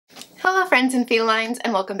Hello friends and felines,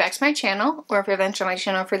 and welcome back to my channel, or if you're venturing my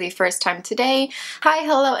channel for the first time today, hi,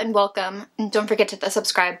 hello, and welcome. And don't forget to hit the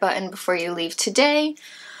subscribe button before you leave today.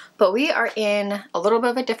 But we are in a little bit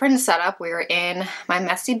of a different setup. We are in my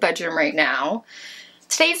messy bedroom right now.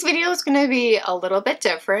 Today's video is going to be a little bit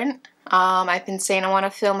different. I've been saying I want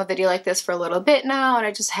to film a video like this for a little bit now, and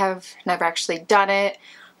I just have never actually done it.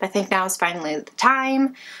 But I think now is finally the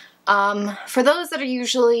time. For those that are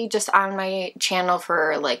usually just on my channel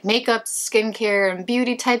for like makeup, skincare, and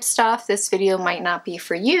beauty type stuff, this video might not be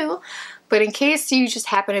for you. But in case you just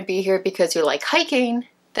happen to be here because you like hiking,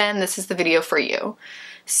 then this is the video for you.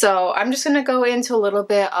 So I'm just going to go into a little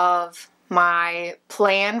bit of my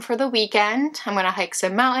plan for the weekend. I'm going to hike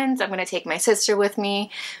some mountains. I'm going to take my sister with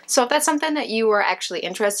me. So if that's something that you are actually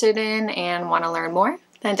interested in and want to learn more,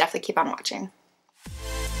 then definitely keep on watching.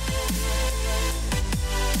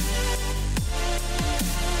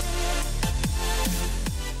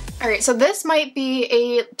 Alright, so this might be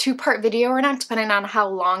a two-part video or not, depending on how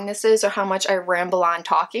long this is or how much I ramble on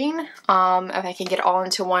talking. If I can get all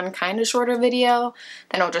into one kind of shorter video,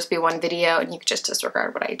 then it'll just be one video and you can just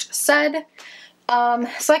disregard what I just said.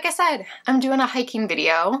 So like I said, I'm doing a hiking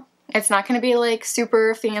video. It's not going to be like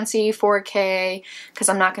super fancy 4K because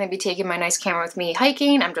I'm not going to be taking my nice camera with me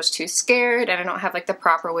hiking. I'm just too scared and I don't have like the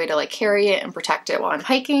proper way to like carry it and protect it while I'm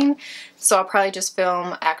hiking. So I'll probably just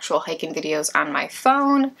film actual hiking videos on my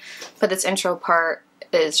phone, but this intro part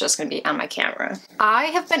is just going to be on my camera. I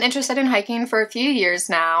have been interested in hiking for a few years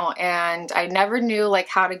now, and I never knew like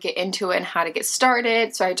how to get into it and how to get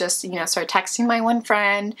started. So I just, started texting my one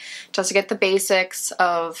friend just to get the basics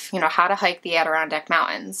of, how to hike the Adirondack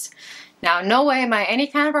Mountains. Now, no way am I any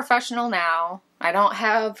kind of professional now. I don't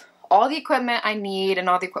have all the equipment I need and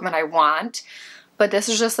all the equipment I want, but this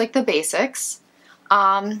is just like the basics.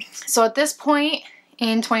 So at this point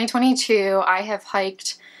in 2022, I have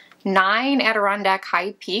hiked 9 Adirondack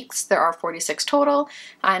high peaks. There are 46 total,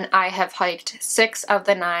 and I have hiked 6 of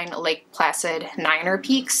the 9 Lake Placid Niner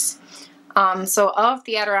peaks. So of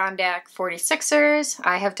the Adirondack 46ers,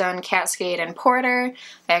 I have done Cascade and Porter.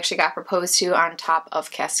 I actually got proposed to on top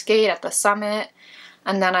of Cascade at the summit.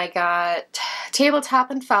 And then I got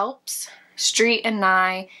Tabletop and Phelps, Street and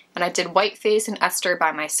Nye, and I did Whiteface and Esther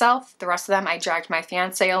by myself. The rest of them I dragged my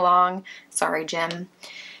fiance along. Sorry, Jim.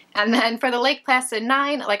 And then for the Lake Placid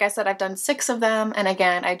 9, like I said, I've done 6 of them, and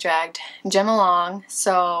again, I dragged Jim along.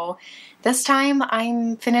 So this time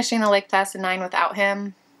I'm finishing the Lake Placid 9 without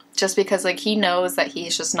him, just because like he knows that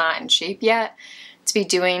he's just not in shape yet to be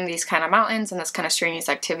doing these kind of mountains and this kind of strenuous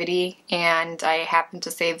activity, and I happened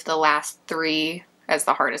to save the last 3 as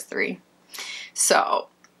the hardest 3. So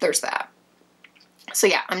there's that. So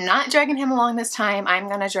yeah, I'm not dragging him along this time. I'm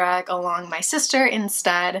going to drag along my sister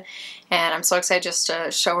instead, and I'm so excited just to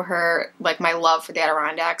show her like my love for the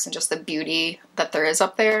Adirondacks and just the beauty that there is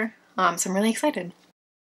up there. So I'm really excited.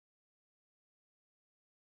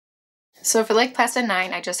 So for Lake Placid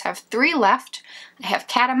 9, I just have 3 left. I have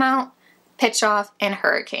Catamount, Pitchoff, and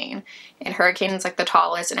Hurricane. And Hurricane is like the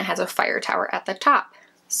tallest and it has a fire tower at the top.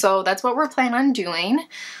 So that's what we're planning on doing.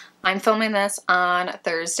 I'm filming this on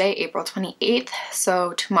Thursday, April 28th,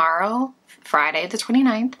 so tomorrow, Friday the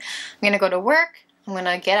 29th, I'm going to go to work, I'm going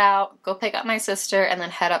to get out, go pick up my sister, and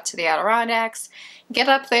then head up to the Adirondacks, get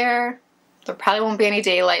up there, there probably won't be any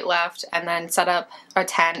daylight left, and then set up a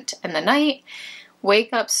tent in the night,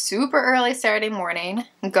 wake up super early Saturday morning,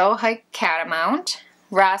 go hike Catamount,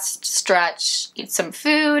 rest, stretch, eat some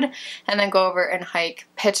food, and then go over and hike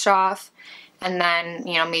Pitchoff. And then,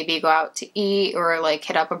 maybe go out to eat or like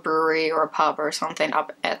hit up a brewery or a pub or something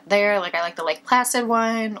up at there. Like I like the Lake Placid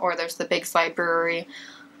one, or there's the Big Slide Brewery.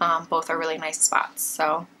 Both are really nice spots.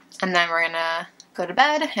 So, and then we're gonna go to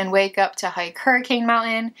bed and wake up to hike Hurricane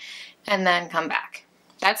Mountain and then come back.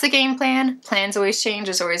 That's the game plan. Plans always change.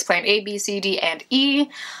 There's always plan A, B, C, D, and E.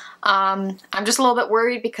 I'm just a little bit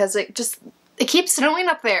worried because it keeps snowing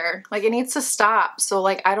up there. Like, it needs to stop. So,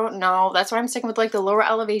 like, I don't know. That's why I'm sticking with, like, the lower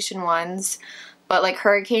elevation ones. But, like,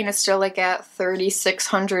 Hurricane is still, like, at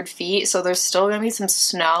 3,600 feet. So there's still going to be some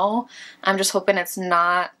snow. I'm just hoping it's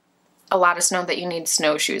not a lot of snow that you need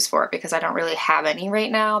snowshoes for, because I don't really have any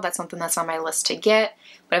right now. That's something that's on my list to get.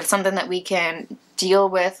 But if it's something that we can deal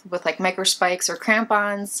with like micro spikes or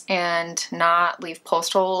crampons and not leave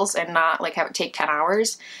post holes and not like have it take 10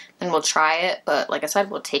 hours, then we'll try it. But like I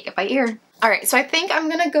said, we'll take it by ear. Alright, so I think I'm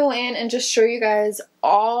going to go in and just show you guys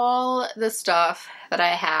all the stuff that I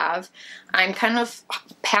have. I'm kind of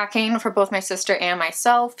packing for both my sister and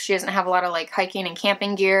myself. She doesn't have a lot of like hiking and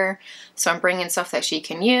camping gear, so I'm bringing stuff that she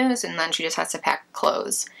can use, and then she just has to pack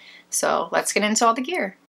clothes. So let's get into all the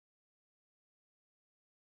gear.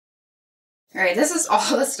 Alright, this is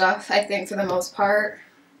all the stuff, I think, for the most part,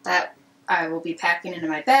 that I will be packing into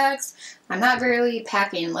my bags. I'm not really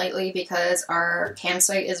packing lightly because our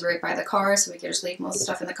campsite is right by the car, so we can just leave most of the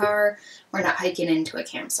stuff in the car. We're not hiking into a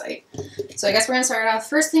campsite. So I guess we're going to start off,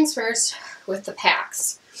 first things first, with the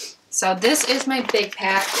packs. So this is my big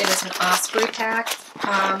pack. It is an Osprey pack.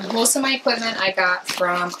 Most of my equipment I got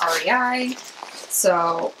from REI,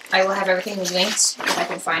 so I will have everything linked if I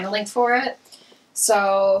can find a link for it.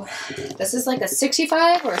 So this is like a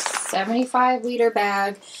 65 or 75 liter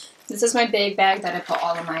bag. This is my big bag that I put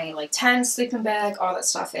all of my like tent, sleeping bag, all that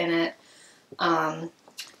stuff in it. I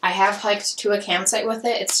have hiked to a campsite with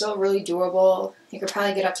it. It's still really doable. You could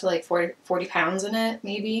probably get up to like 40 pounds in it,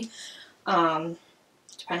 maybe. Depending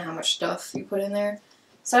on how much stuff you put in there.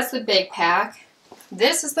 So that's the big pack.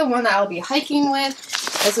 This is the one that I'll be hiking with.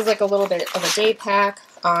 This is like a little bit of a day pack.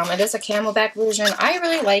 It is a camelback version. I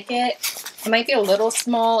really like it. It might be a little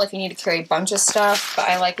small if you need to carry a bunch of stuff, but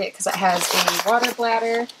I like it because it has a water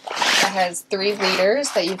bladder. It has 3 liters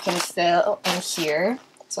that you can fill in here.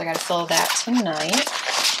 So I got to fill that tonight.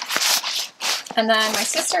 And then my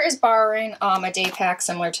sister is borrowing a day pack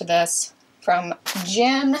similar to this from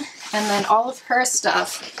Jim. And then all of her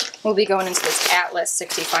stuff will be going into this Atlas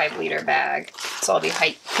 65 liter bag. So I'll be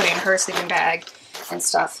putting her sleeping bag and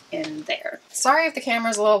stuff in there. Sorry if the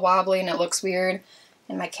camera's a little wobbly and it looks weird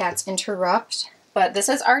and my cats interrupt, but this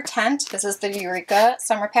is our tent. This is the Eureka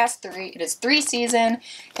Summer Pass 3. It is 3 season.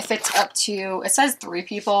 It fits up to, it says 3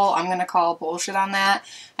 people. I'm gonna call bullshit on that.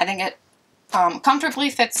 I think it comfortably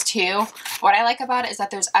fits 2. What I like about it is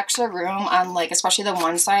that there's extra room on, like, especially the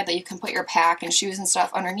one side that you can put your pack and shoes and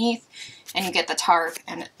stuff underneath, and you get the tarp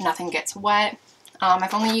and nothing gets wet.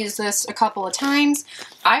 I've only used this a couple of times.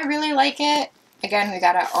 I really like it. Again, we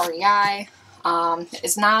got it at REI.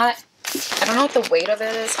 It's not, I don't know what the weight of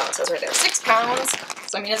it is. Oh, it says right there, 6 pounds.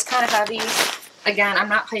 So, I mean, it's kind of heavy. Again, I'm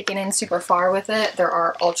not hiking in super far with it. There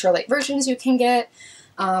are ultralight versions you can get,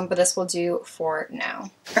 but this will do for now.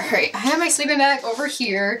 Alright, I have my sleeping bag over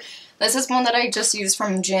here. This is one that I just used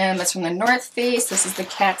from Jim. It's from the North Face. This is the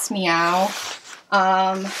Cat's Meow.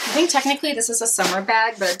 I think technically this is a summer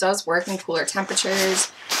bag, but it does work in cooler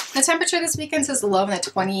temperatures. The temperature this weekend says low in the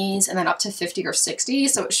 20s and then up to 50 or 60,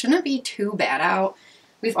 so it shouldn't be too bad out.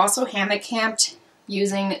 We've also hammock camped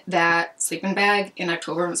using that sleeping bag in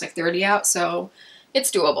October. It was like 30 out, so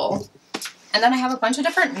it's doable. And then I have a bunch of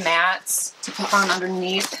different mats to put on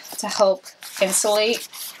underneath to help insulate.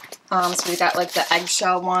 So we got like the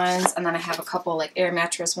eggshell ones, and then I have a couple like air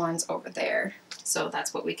mattress ones over there. So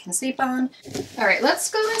that's what we can sleep on. All right, let's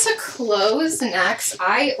go into clothes next.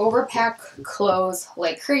 I overpack clothes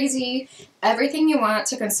like crazy. Everything you want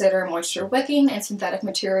to consider moisture wicking and synthetic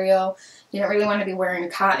material. You don't really want to be wearing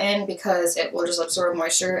cotton because it will just absorb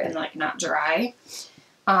moisture and like not dry.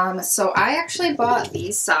 So I actually bought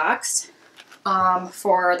these socks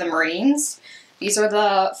for the Marines. These are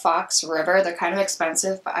the Fox River. They're kind of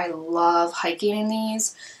expensive, but I love hiking in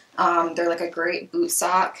these. They're like a great boot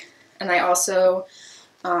sock. And I also,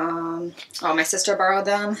 my sister borrowed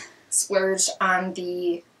them, splurged on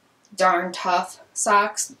the Darn Tough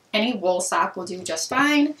socks. Any wool sock will do just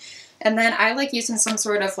fine. And then I like using some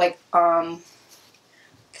sort of like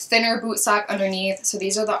thinner boot sock underneath. So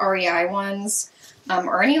these are the REI ones,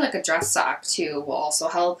 or any like a dress sock too will also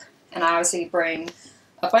help. And I obviously bring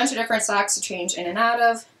a bunch of different socks to change in and out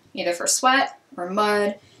of, either for sweat or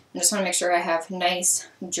mud. I just want to make sure I have nice,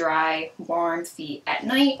 dry, warm feet at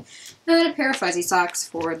night. And then a pair of fuzzy socks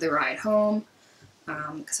for the ride home,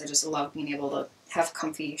 because I just love being able to have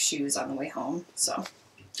comfy shoes on the way home. So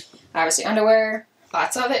obviously underwear,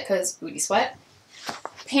 lots of it because booty sweat.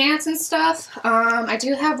 Pants and stuff. I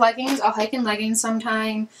do have leggings. I'll hike in leggings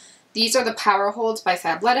sometime. These are the Power Holds by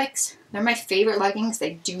Fabletics. They're my favorite leggings.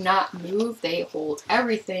 They do not move. They hold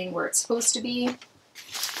everything where it's supposed to be.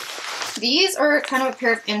 These are kind of a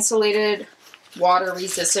pair of insulated,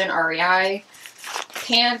 water-resistant REI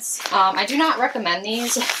pants. I do not recommend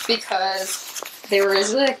these because they were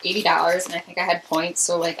originally like $80 and I think I had points,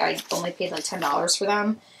 so like I only paid like $10 for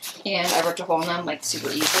them and I ripped a hole in them like super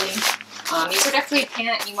easily. These are definitely a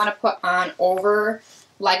pant you want to put on over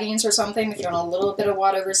leggings or something if you want a little bit of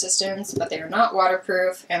water resistance, but they are not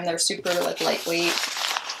waterproof and they're super like lightweight,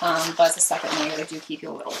 but as a second layer they do keep you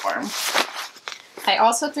a little warm. I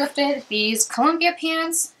also thrifted these Columbia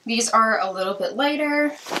pants. These are a little bit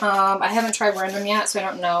lighter. I haven't tried wearing them yet, so I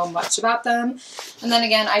don't know much about them. And then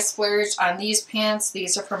again, I splurged on these pants.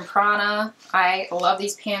 These are from Prana. I love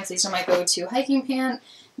these pants. These are my go-to hiking pant.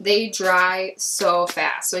 They dry so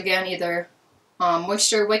fast. So again, either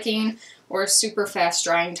moisture wicking or super fast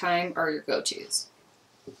drying time are your go-tos.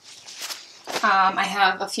 I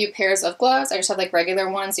have a few pairs of gloves. I just have like regular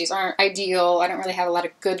ones. These aren't ideal. I don't really have a lot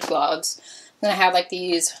of good gloves. Then I have like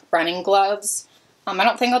these running gloves. I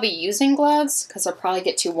don't think I'll be using gloves because I'll probably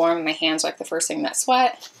get too warm and my hands are like the first thing that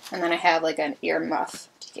sweat. And then I have like an ear muff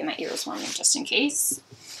to keep my ears warm just in case.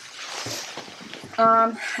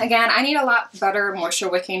 Again, I need a lot better moisture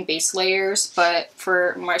wicking base layers, but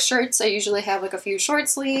for my shirts, I usually have like a few short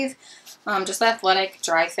sleeve, just athletic,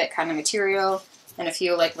 dry fit kind of material, and a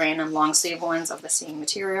few like random long sleeve ones of the same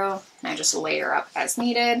material, and I just layer up as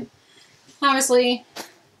needed. Obviously,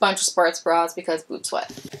 bunch of sports bras because boots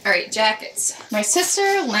sweat. Alright, jackets. My sister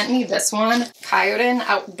lent me this one, Coyote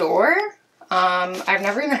Outdoor. I've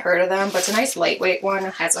never even heard of them, but it's a nice lightweight one.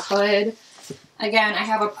 It has a hood. Again, I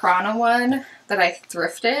have a Prana one that I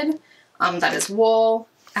thrifted, that is wool.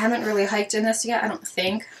 I haven't really hiked in this yet, I don't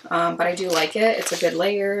think, but I do like it. It's a good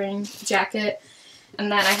layering jacket.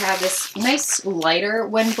 And then I have this nice lighter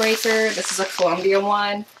windbreaker. This is a Columbia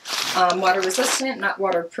one, water resistant, not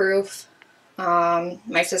waterproof.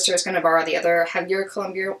 My sister is going to borrow the other heavier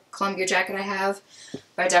Columbia jacket I have,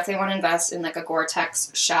 but I definitely want to invest in like a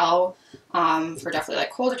Gore-Tex shell for definitely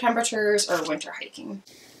like colder temperatures or winter hiking.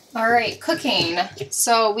 Alright, cooking.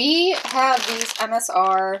 So we have these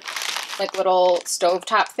MSR like little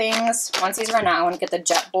stovetop things. Once these run out, I want to get the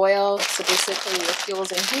jet boil. So basically your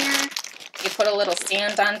fuel's in here. You put a little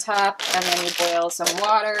stand on top and then you boil some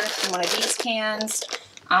water in one of these cans.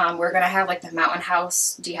 We're going to have like the Mountain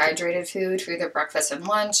House dehydrated food for either breakfast and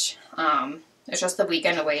lunch. It's just the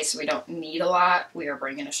weekend away, so we don't need a lot. We are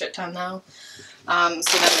bringing a shit ton though. So then we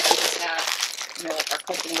can just have, you know, like our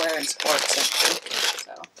cookware and sports and food.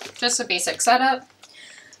 So just a basic setup.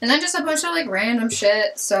 And then just a bunch of like random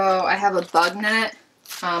shit. So I have a bug net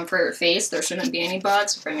for your face. There shouldn't be any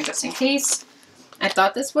bugs, but bring it just in case. I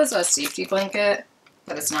thought this was a safety blanket,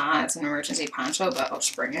 but it's not. It's an emergency poncho, but I'll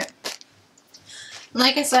just bring it.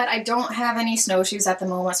 Like I said, I don't have any snowshoes at the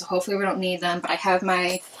moment, so hopefully we don't need them, but I have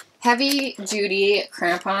my heavy duty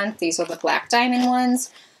crampons. These are the black diamond ones.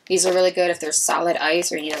 These are really good if there's solid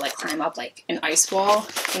ice or you need to like climb up like an ice wall.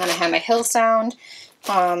 And then I have my Hill Sound,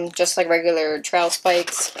 just like regular trail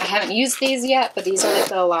spikes. I haven't used these yet, but these are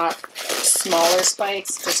like a lot smaller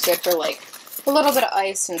spikes, just good for like a little bit of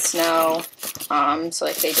ice and snow. So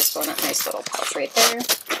like they just go in that nice little pouch right there.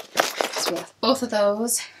 So we have both of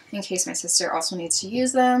those in case my sister also needs to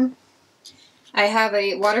use them. I have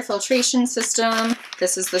a water filtration system.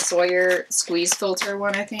 This is the Sawyer squeeze filter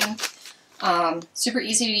one, I think. Super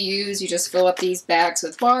easy to use. You just fill up these bags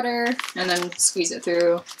with water and then squeeze it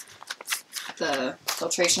through the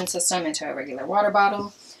filtration system into a regular water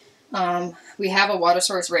bottle. We have a water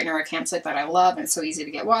source right near our campsite that I love, and it's so easy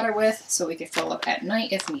to get water with, so we can fill up at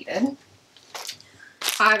night if needed.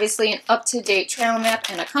 Obviously, an up-to-date trail map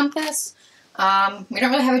and a compass. We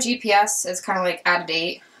don't really have a GPS. It's kind of like out of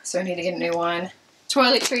date, so I need to get a new one.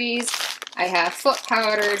 Toiletries. I have foot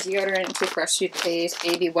powder, deodorant, toothbrush, toothpaste,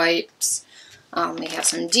 baby wipes. We have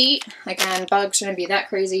some DEET. Again, bugs shouldn't be that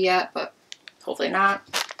crazy yet, but hopefully not.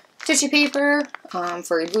 Tissue paper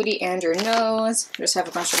for your booty and your nose. Just have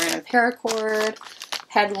a bunch of random paracord,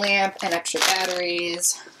 headlamp, and extra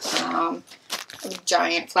batteries. A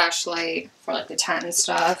giant flashlight for like the tent and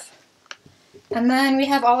stuff. And then we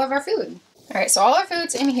have all of our food. Alright, so all our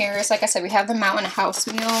food's in here. So like I said, we have the Mountain House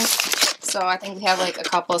meals. So I think we have like a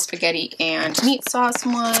couple of spaghetti and meat sauce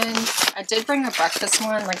ones. I did bring a breakfast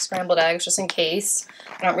one, like scrambled eggs, just in case.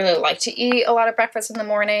 I don't really like to eat a lot of breakfast in the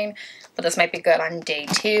morning, but this might be good on day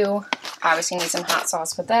 2. Obviously need some hot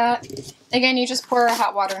sauce with that. Again, you just pour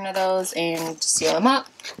hot water into those and seal them up.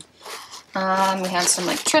 We have some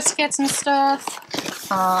like Triscuits and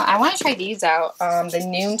stuff. I want to try these out. The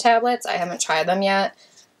Noom tablets, I haven't tried them yet.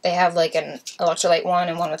 They have like an electrolyte one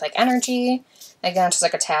and one with like energy. Again, it's just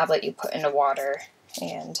like a tablet you put into water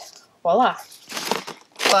and voila.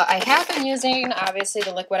 But I have been using, obviously,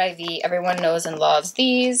 the Liquid IV. Everyone knows and loves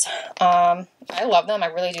these. I love them. I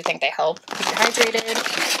really do think they help keep you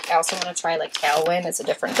hydrated. I also want to try like Tailwind. It's a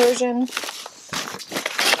different version.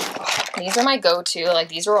 These are my go-to. Like,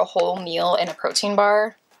 these are a whole meal in a protein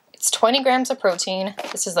bar. It's 20 grams of protein.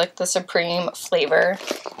 This is like the supreme flavor.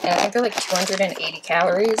 And I think they're like 280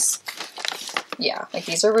 calories. Yeah, like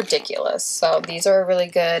these are ridiculous. So these are really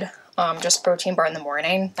good. Just protein bar in the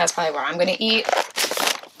morning. That's probably what I'm going to eat.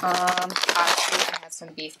 Obviously I have some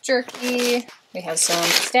beef jerky. We have some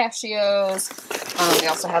pistachios. We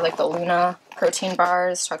also have like the Luna protein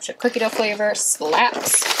bars, chocolate chip cookie dough flavor,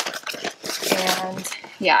 slaps. And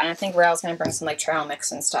yeah, and I think Rail's going to bring some like trail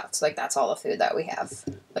mix and stuff. So like that's all the food that we have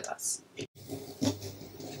with us.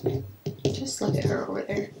 Just look at her over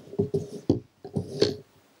there.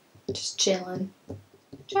 Just chilling.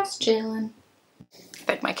 Just chilling.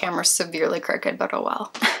 fact, my camera's severely crooked, but oh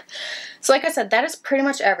well. So like I said, that is pretty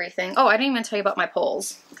much everything. Oh, I didn't even tell you about my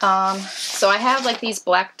poles. So I have like these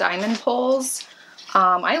black diamond poles.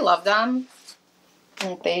 I love them.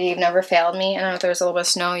 They've never failed me. And if there's a little bit of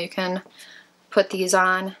snow, you can put these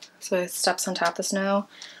on so it steps on top of the snow.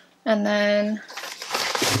 And then,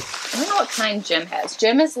 I don't know what kind Jim has.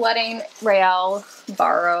 Jim is letting Rael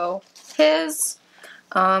borrow his.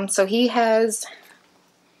 So he has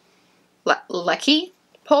Lecky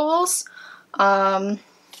poles.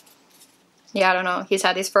 Yeah, I don't know. He's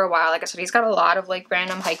had these for a while. Like I said, he's got a lot of like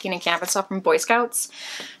random hiking and camping stuff from Boy Scouts.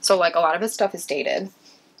 So like a lot of his stuff is dated.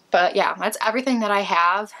 But yeah, that's everything that I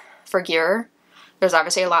have for gear. There's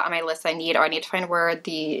obviously a lot on my list I need, or I need to find where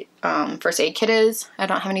the first aid kit is. I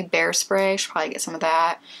don't have any bear spray. I should probably get some of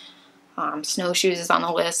that. Snowshoes is on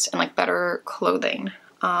the list, and like better clothing.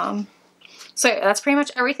 So yeah, that's pretty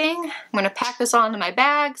much everything. I'm going to pack this all into my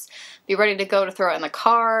bags, be ready to go to throw it in the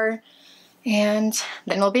car, and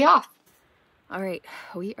then we'll be off. All right,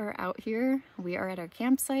 we are out here. We are at our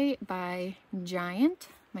campsite by Giant.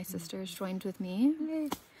 My sister's joined with me.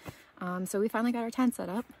 So we finally got our tent set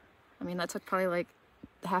up. I mean, that took probably like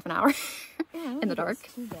half an hour in the dark.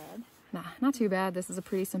 Too bad. Nah, not too bad. This is a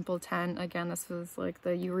pretty simple tent. Again, this was like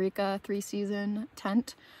the Eureka 3-season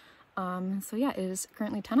tent. So yeah, it is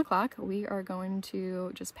currently 10 o'clock. We are going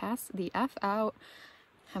to just pass the F out,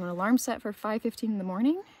 have an alarm set for 5:15 in the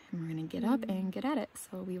morning, and we're gonna get up and get at it.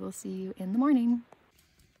 So we will see you in the morning.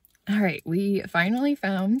 All right, we finally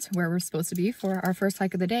found where we're supposed to be for our first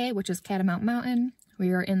hike of the day, which is Catamount Mountain.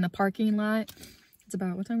 We are in the parking lot. It's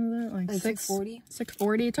about, what time is it? Like 6:40.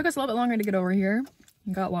 6:40. It took us a little bit longer to get over here.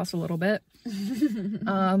 We got lost a little bit.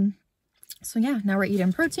 So yeah, now we're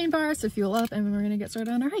eating protein bars to fuel up, and we're gonna get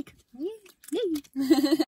started on our hike. Yay!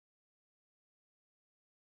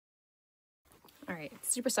 All right,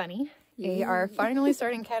 it's super sunny. We are finally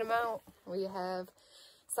starting Catamount. We have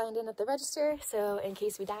signed in at the register, so in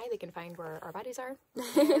case we die, they can find where our bodies are.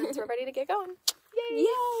 And we're ready to get going. Yay! Yay!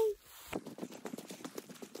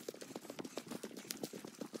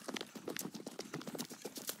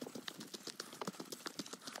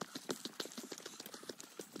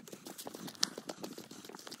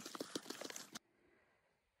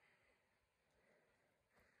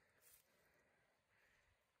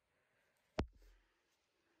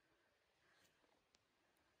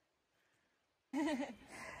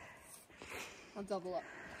 I'll double up.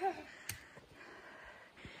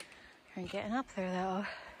 We're getting up there though.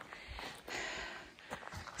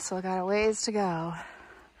 Still got a ways to go.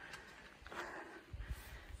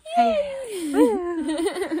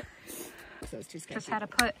 Hey. Just had to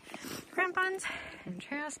put crampons and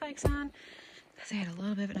trail spikes on because I had a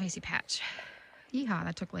little bit of an icy patch. Yeehaw,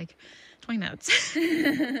 that took like 20 minutes.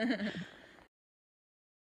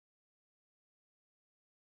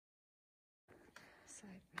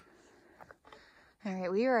 All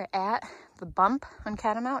right, we are at the bump on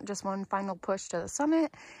Catamount, just one final push to the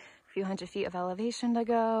summit, a few hundred feet of elevation to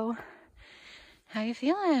go. How you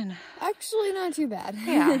feeling? Actually, not too bad.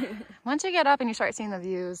 Yeah, once you get up and you start seeing the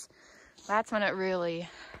views, that's when it really,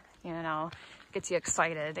 you know, gets you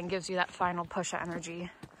excited and gives you that final push of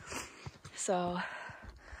energy. So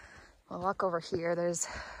we'll walk over here. There's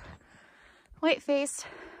White Face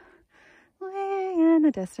way in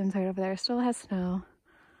the distance right over there. Still has snow.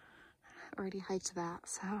 Already hiked that,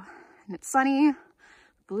 so, and it's sunny,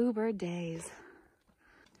 bluebird days.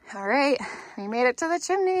 All right, we made it to the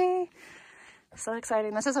chimney. So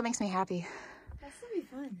exciting. This is what makes me happy. That's gonna be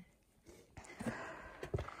fun.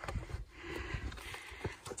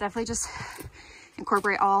 Definitely just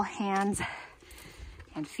incorporate all hands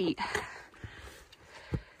and feet.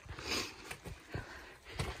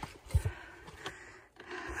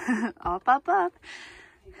 Up, up, up.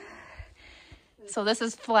 So this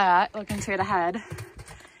is flat, looking straight ahead.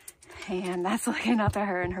 And that's looking up at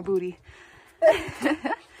her and her booty.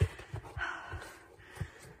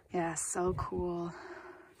 Yeah, so cool.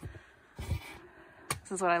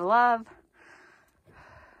 This is what I love.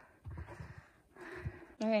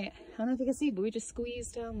 All right, I don't know if you can see, but we just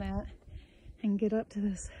squeezed down that and get up to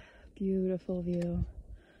this beautiful view.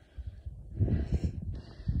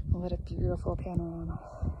 What a beautiful panorama.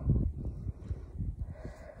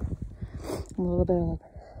 A little bit of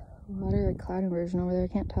water or cloud inversion over there, I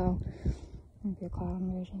can't tell. Might be a cloud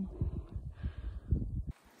inversion.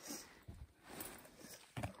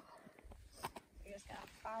 We just gotta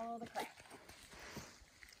follow the crack.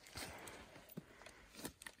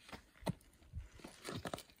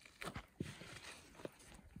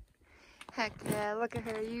 Heck yeah, look at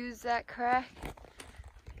her use that crack.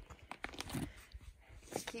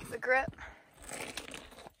 Keep the grip.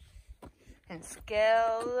 and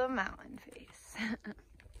scale the mountain face.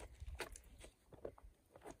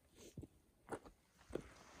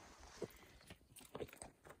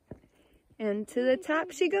 And to the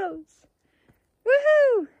top she goes.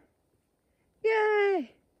 Woohoo!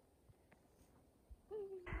 Yay!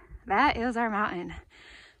 That is our mountain.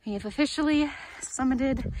 We have officially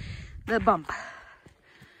summited the bump.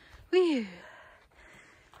 Whew.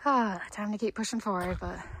 Ah, time to keep pushing forward,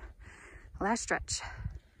 but last stretch.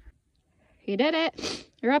 You did it.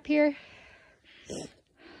 You're up here.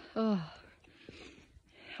 Oh,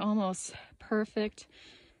 almost perfect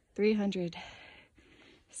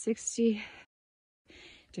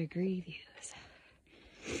 360-degree views.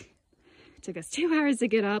 It took us 2 hours to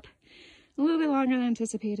get up. A little bit longer than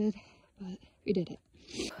anticipated, but we did it.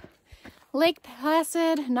 Lake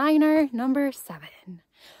Placid, Niner, number 7.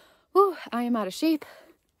 Whew, I am out of shape,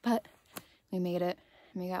 but we made it.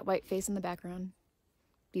 We got white face in the background.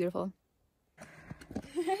 Beautiful.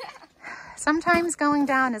 Sometimes going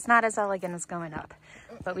down is not as elegant as going up,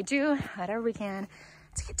 but we do whatever we can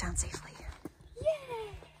to get down safely.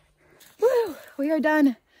 Yay! Woo! We are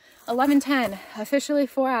done. 11:10. Officially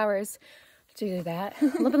 4 hours to do that. A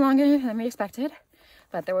little bit longer than we expected,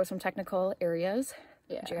 but there were some technical areas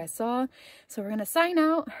that you guys saw. So we're gonna sign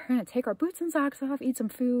out. We're gonna take our boots and socks off, eat some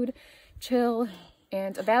food, chill,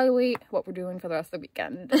 and evaluate what we're doing for the rest of the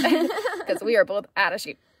weekend because we are both out of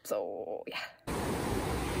shape. So yeah.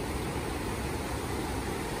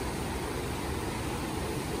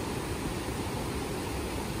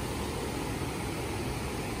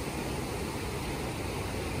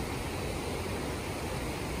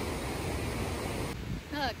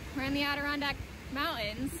 Look, we're in the Adirondack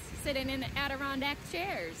Mountains, sitting in the Adirondack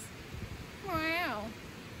chairs. Wow.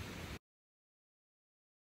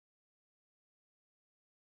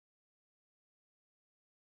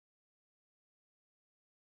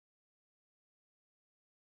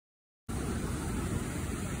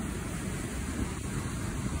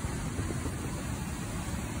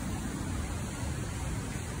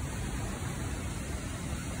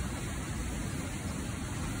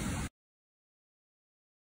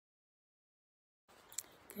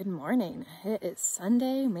 Good morning. It is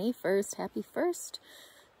Sunday, May 1st. Happy 1st.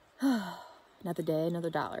 Another day, another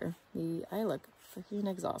dollar. I look freaking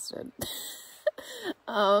exhausted.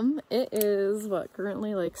 It is what,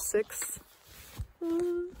 currently like 6.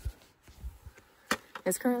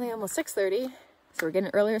 It's currently almost 6:30. So we're getting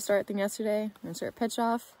an earlier start than yesterday. We're gonna start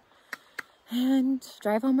Pitchoff and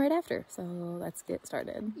drive home right after. So let's get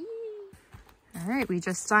started. All right, we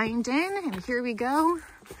just signed in and here we go.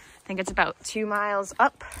 I think it's about 2 miles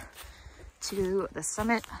up to the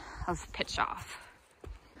summit of Pitchoff.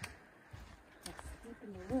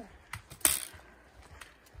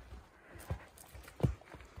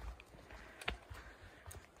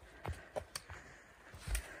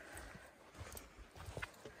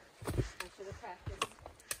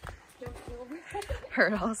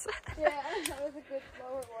 Hurdles. Yeah, that was a good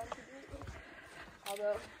slower one to do.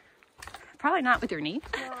 Although, probably not with your knee.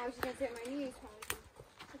 no, I was just gonna say my knees probably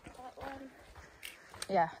that one.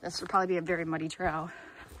 Yeah, this would probably be a very muddy trail.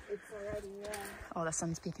 It's already, yeah. Oh, the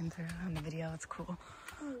sun's peeking through on the video. It's cool.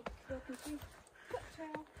 Oh, you can see foot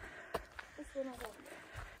trail. This one I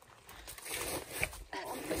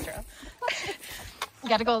don't know. This trail. You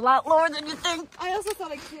gotta go a lot lower than you think. I also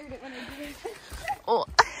thought I cleared it when I did it. Oh,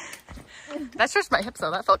 that stretched my hips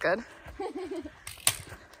though. That felt good.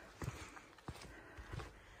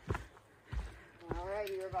 Alright,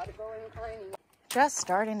 you're about to go in climbing. Just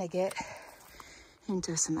starting to get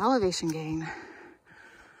into some elevation gain.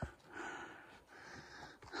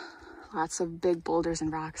 Lots of big boulders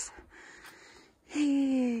and rocks.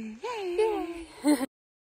 Yay! Yay!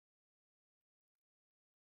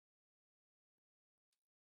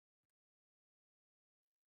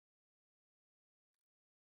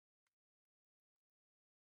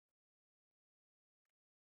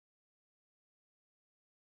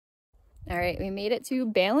 All right, we made it to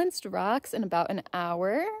Balanced Rocks in about an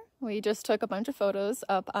hour. We just took a bunch of photos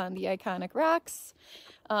up on the iconic rocks.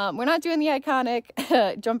 We're not doing the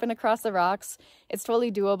iconic jumping across the rocks. It's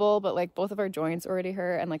totally doable, but like both of our joints already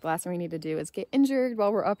hurt, and like the last thing we need to do is get injured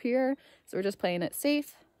while we're up here. So we're just playing it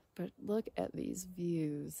safe. But look at these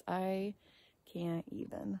views. I can't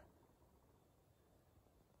even.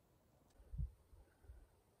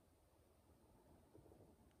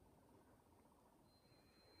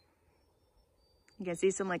 You can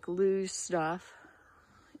see some like loose stuff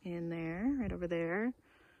in there, right over there.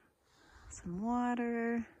 Some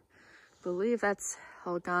water. I believe that's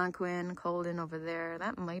Algonquin, Colden over there.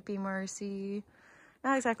 That might be Mercy.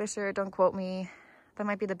 Not exactly sure, don't quote me. That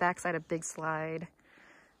might be the backside of Big Slide.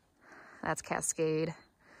 That's Cascade.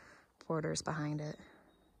 Borders behind it.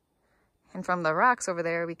 And from the rocks over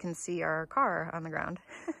there, we can see our car on the ground.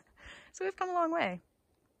 So we've come a long way.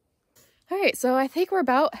 All right, so I think we're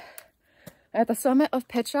about at the summit of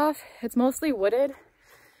Pitchoff. It's mostly wooded.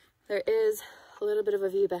 There is a little bit of a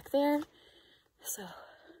view back there. So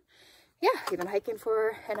yeah, we've been hiking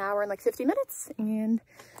for an hour and like 50 minutes and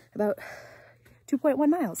about 2.1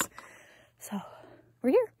 miles. So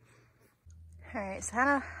we're here. All right, so kind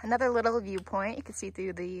of another little viewpoint. You can see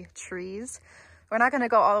through the trees. We're not gonna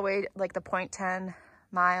go all the way like the 0.10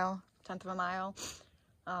 mile, 10th of a mile,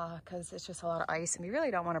 because it's just a lot of ice and we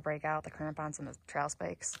really don't want to break out the crampons and the trail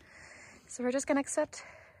spikes. So we're just gonna accept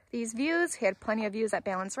these views. We had plenty of views at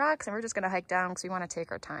Balance Rocks and we're just gonna hike down because we want to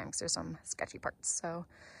take our time because there's some sketchy parts. So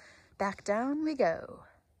back down we go.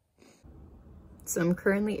 So I'm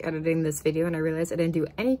currently editing this video and I realized I didn't do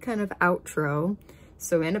any kind of outro.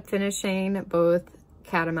 So I ended up finishing both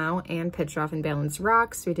Catamount and Pitchoff and Balance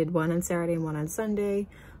Rocks. We did one on Saturday and one on Sunday,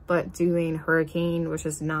 but doing Hurricane, which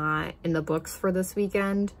is not in the books for this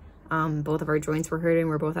weekend. Both of our joints were hurting,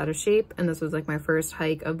 we're both out of shape, and this was like my first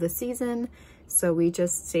hike of the season. So we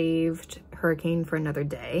just saved Hurricane for another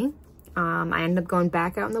day. I ended up going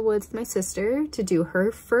back out in the woods with my sister to do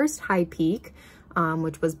her first high peak,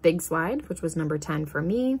 which was Big Slide, which was number 10 for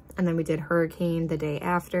me. And then we did Hurricane the day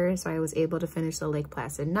after, so I was able to finish the Lake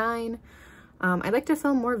Placid 9. I like to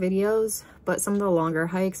film more videos, but some of the longer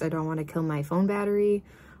hikes, I don't want to kill my phone battery.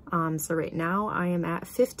 So right now I am at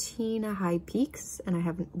 15 high peaks and I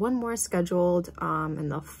have one more scheduled in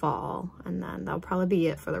the fall, and then that'll probably be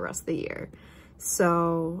it for the rest of the year.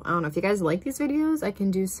 So I don't know if you guys like these videos, I can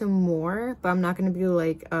do some more, but I'm not going to be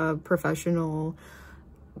like a professional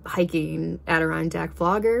hiking Adirondack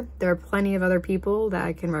vlogger. There are plenty of other people that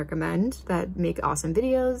I can recommend that make awesome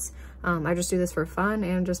videos. I just do this for fun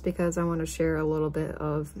and just because I want to share a little bit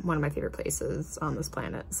of one of my favorite places on this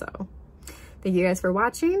planet. So thank you guys for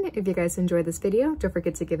watching. If you guys enjoyed this video, don't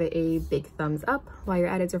forget to give it a big thumbs up. While you're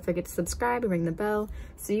at it, don't forget to subscribe and ring the bell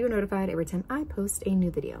so you're notified every time I post a new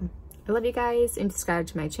video. I love you guys and subscribe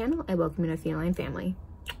to my channel. I welcome you to the Feline family.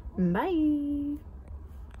 Bye.